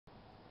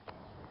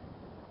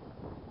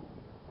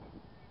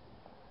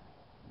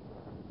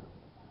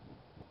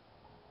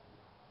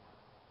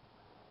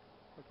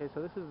Okay,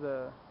 so this is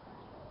the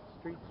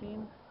street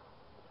scene.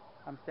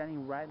 I'm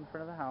standing right in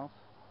front of the house.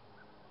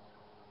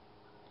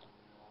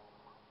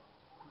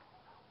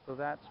 So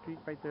that street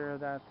right there,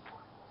 that's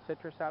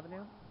Citrus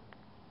Avenue.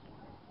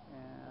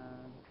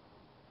 And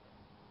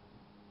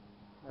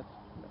that's,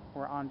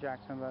 we're on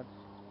Jackson. That's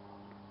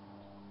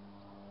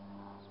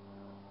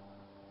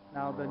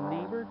now the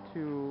neighbor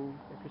to,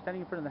 if you're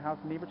standing in front of the house,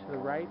 the neighbor to the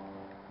right,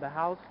 the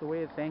house, the way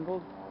it's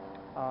angled,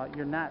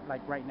 you're not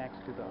like right next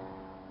to the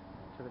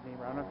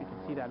neighbor. I don't know if you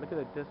can see that. Look at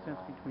the distance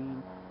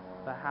between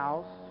the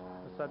house,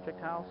 the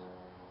subject house,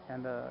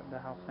 and the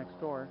house next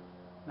door.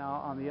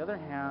 Now, on the other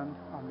hand,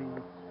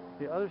 on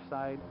the other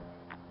side,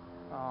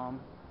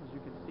 as you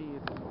can see,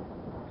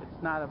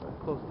 it's not a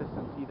close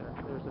distance either.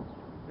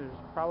 There's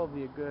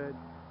probably a good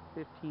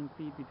 15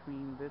 feet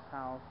between this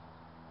house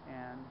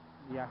and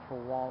the actual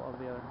wall of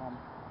the other home.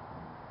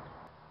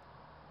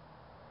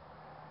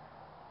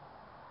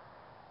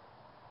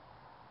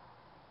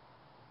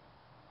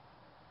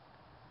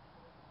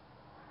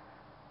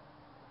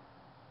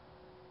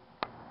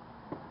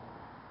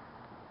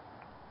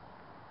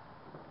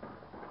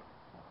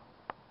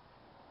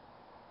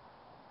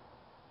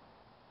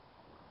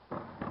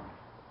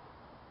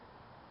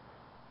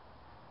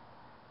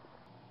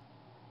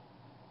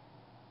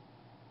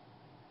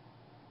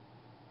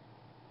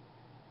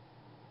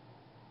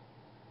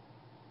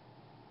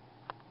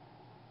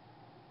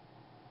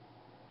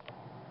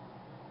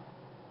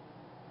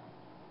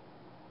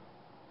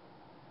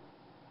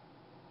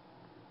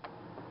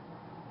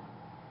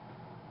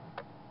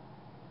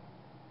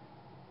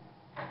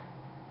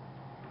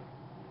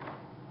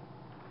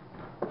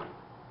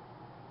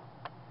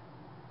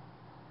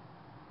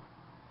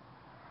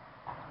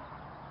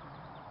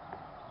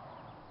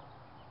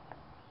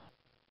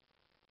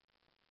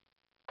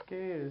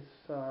 Okay,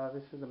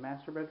 this is the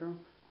master bedroom.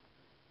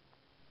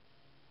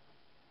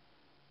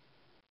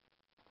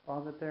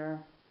 Closet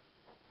there.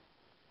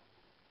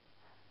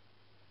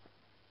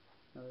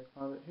 Another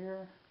closet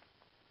here.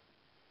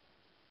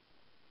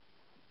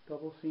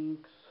 Double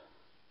sinks.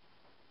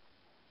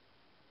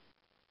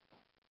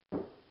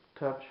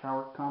 Tub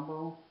shower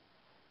combo.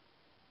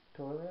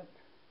 Toilet.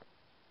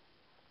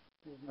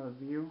 There's another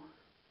view.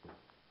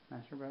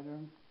 Master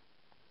bedroom.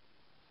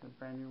 There's a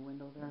brand new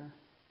window there.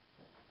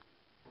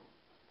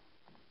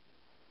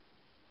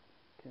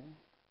 Okay.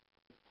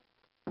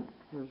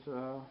 There's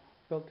a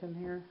built-in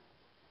here.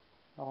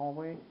 A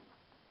hallway.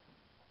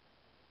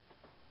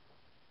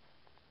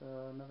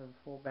 Another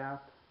full bath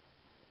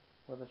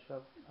with a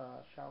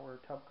shower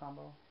tub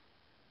combo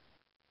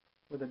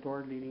with a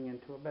door leading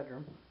into a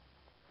bedroom.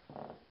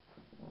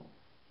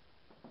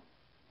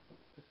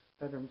 This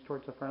bedroom's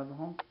towards the front of the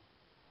home.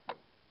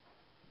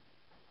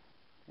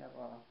 You have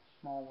a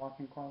small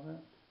walk-in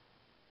closet.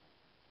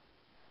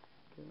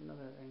 Okay,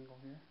 another angle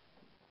here.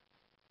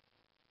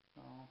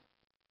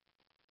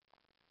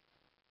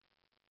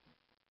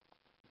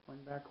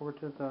 Going back over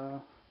to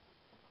the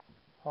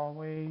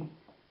hallway,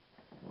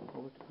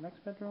 over to the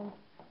next bedroom.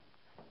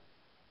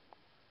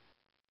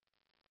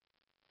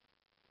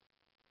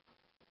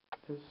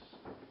 This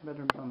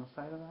bedroom's on the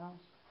side of the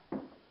house.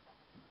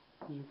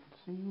 As you can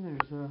see,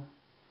 there's the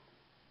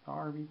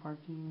RV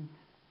parking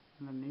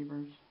and the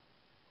neighbors.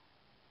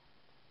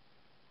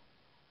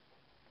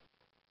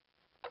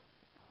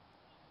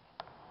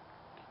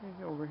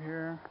 Okay, over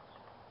here.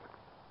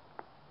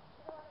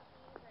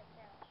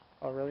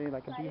 Oh, really?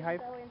 Like a beehive?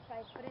 Go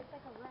inside, but it's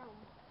like a room.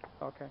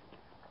 Okay.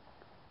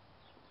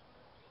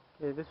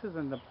 Okay, this is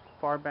in the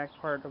far back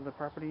part of the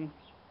property,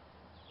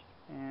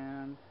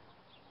 and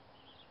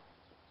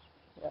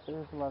yeah,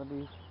 there's a lot of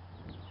bees.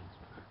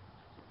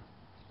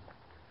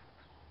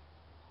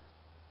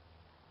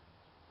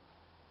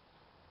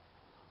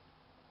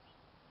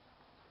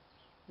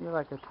 You're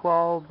like a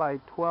 12 by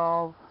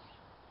 12.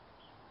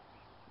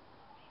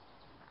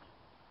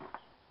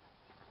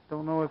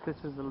 Don't know if this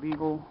is a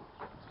legal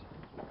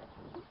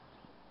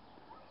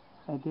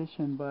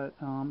addition, but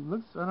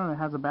looks, I don't know, it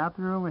has a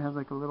bathroom, it has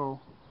like a little,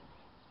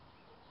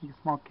 like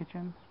a small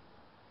kitchen.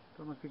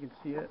 Don't know if you can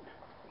see it.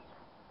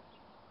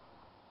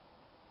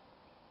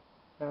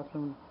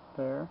 Bathroom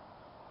there.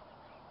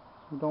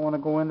 You don't want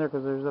to go in there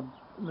because there's a,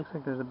 it looks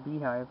like there's a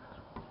beehive.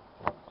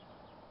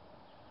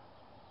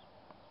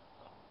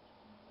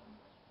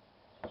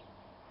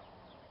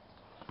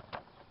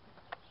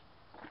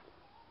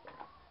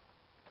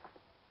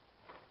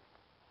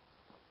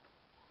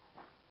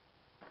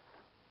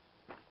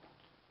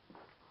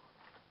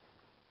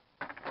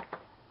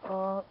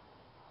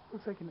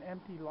 Looks like an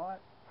empty lot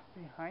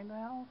behind the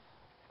house.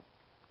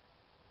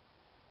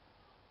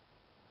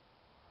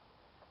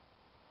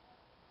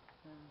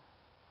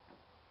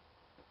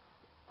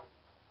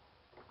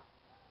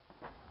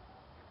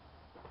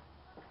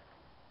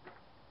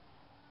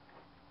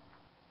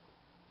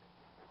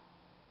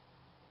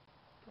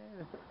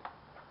 Okay,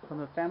 from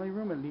the family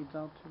room, it leads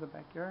out to the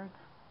backyard.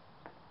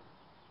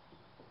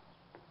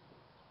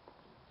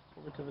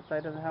 Over to the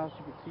side of the house,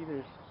 you can see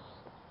there's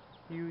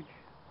huge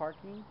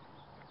parking,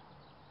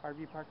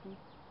 RV parking,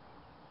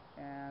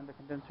 and the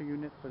condenser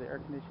unit for the air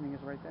conditioning is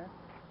right there.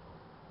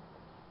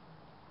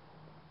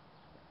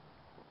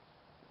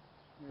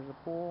 There's a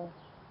pool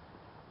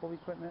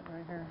equipment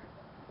right here.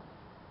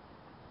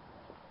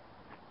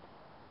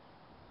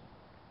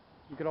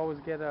 You could always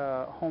get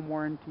a home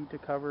warranty to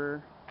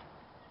cover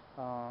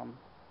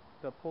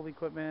the pool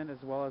equipment as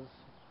well as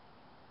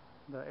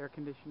the air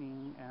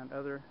conditioning and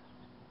other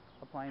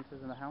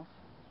appliances in the house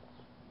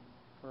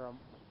for a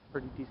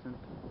pretty decent,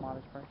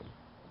 modest price.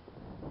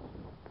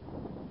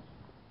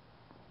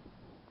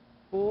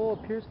 Pool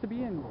appears to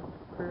be in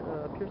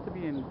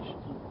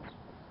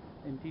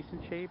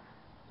decent shape.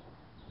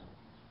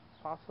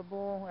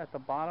 Possible at the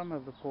bottom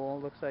of the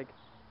pool looks like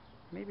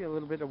maybe a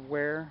little bit of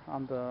wear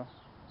on the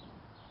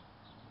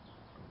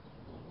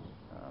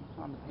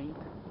paint.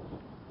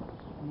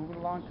 Moving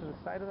along to the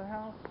side of the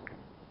house.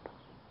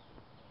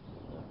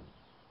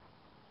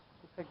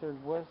 Looks like there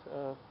was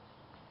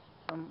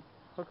some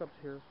hookups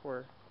here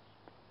for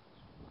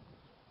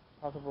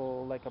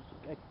possible, like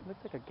it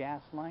looks like a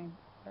gas line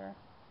there,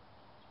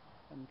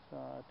 and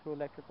two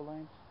electrical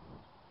lines.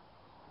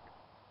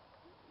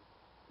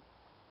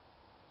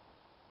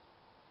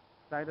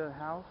 Side of the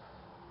house,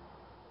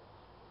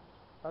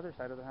 other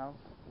side of the house,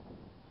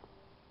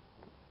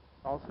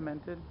 all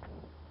cemented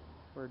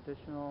for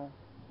additional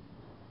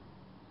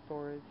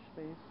storage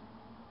space.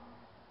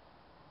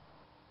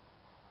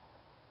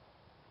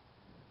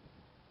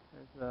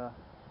 There's the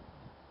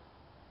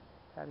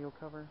patio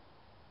cover.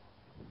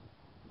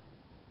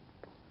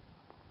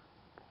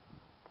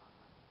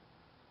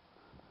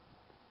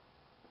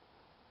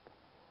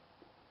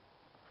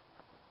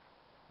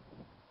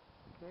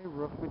 Okay,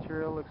 roof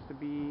material looks to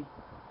be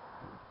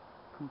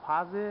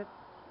composite.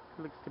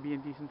 Looks to be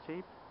in decent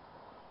shape.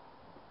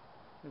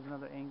 There's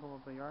another angle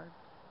of the yard.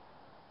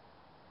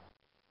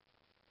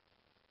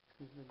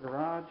 This is the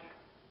garage.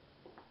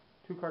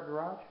 Two-car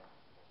garage.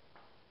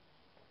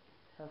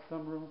 Has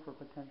some room for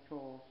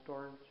potential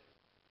storage.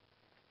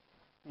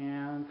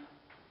 And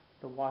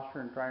the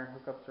washer and dryer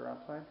hookups are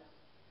outside,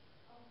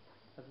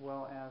 as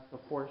well as the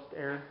forced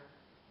air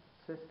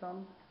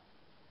system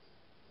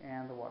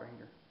and the water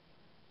heater.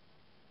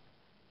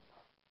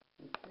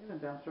 Okay, the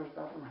downstairs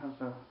bathroom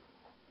has a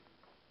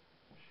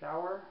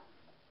shower.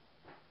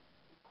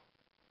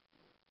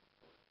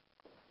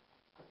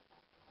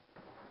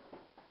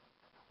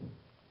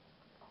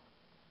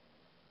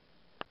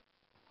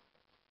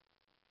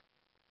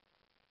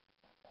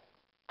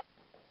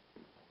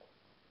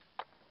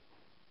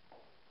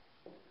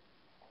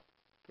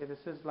 Okay,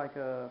 this is like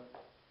a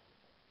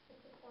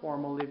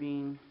formal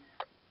living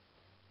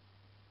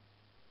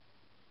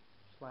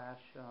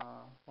slash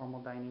formal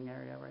dining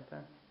area right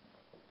there.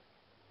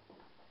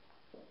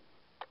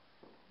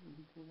 You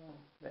can see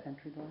the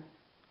entry door.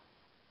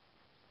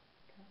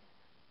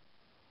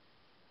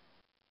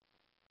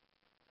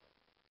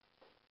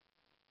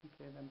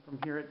 Okay, then from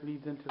here it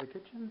leads into the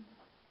kitchen.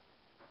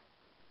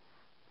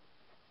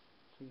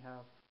 So you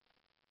have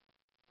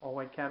all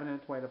white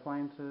cabinets, white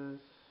appliances,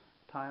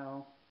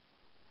 tile,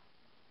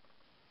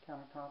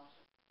 countertops.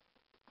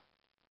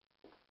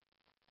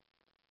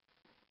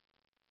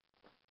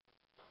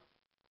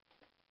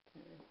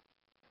 Okay.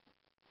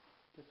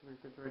 This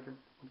refrigerator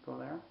would go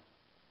there.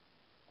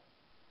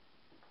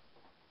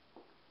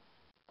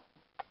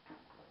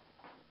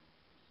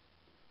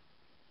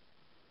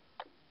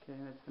 Okay,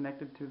 and it's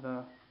connected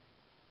to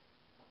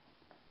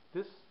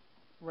this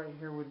right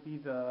here would be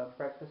the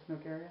breakfast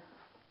nook area.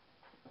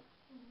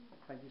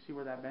 Like you see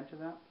where that bench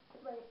is at?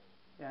 Right.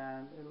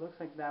 And it looks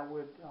like that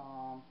would,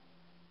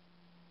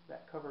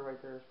 that cover right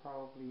there is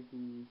probably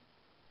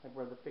like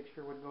where the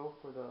fixture would go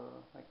for the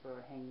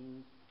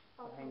hanging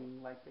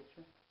light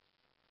fixture.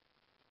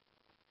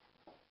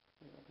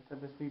 Like I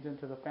said, this leads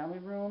into the family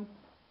room.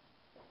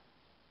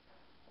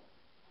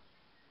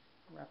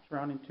 Wraps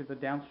around into the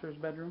downstairs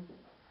bedroom.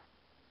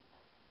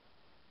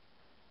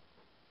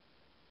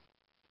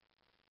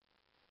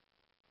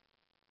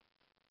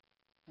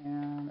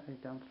 And a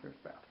downstairs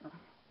bathroom.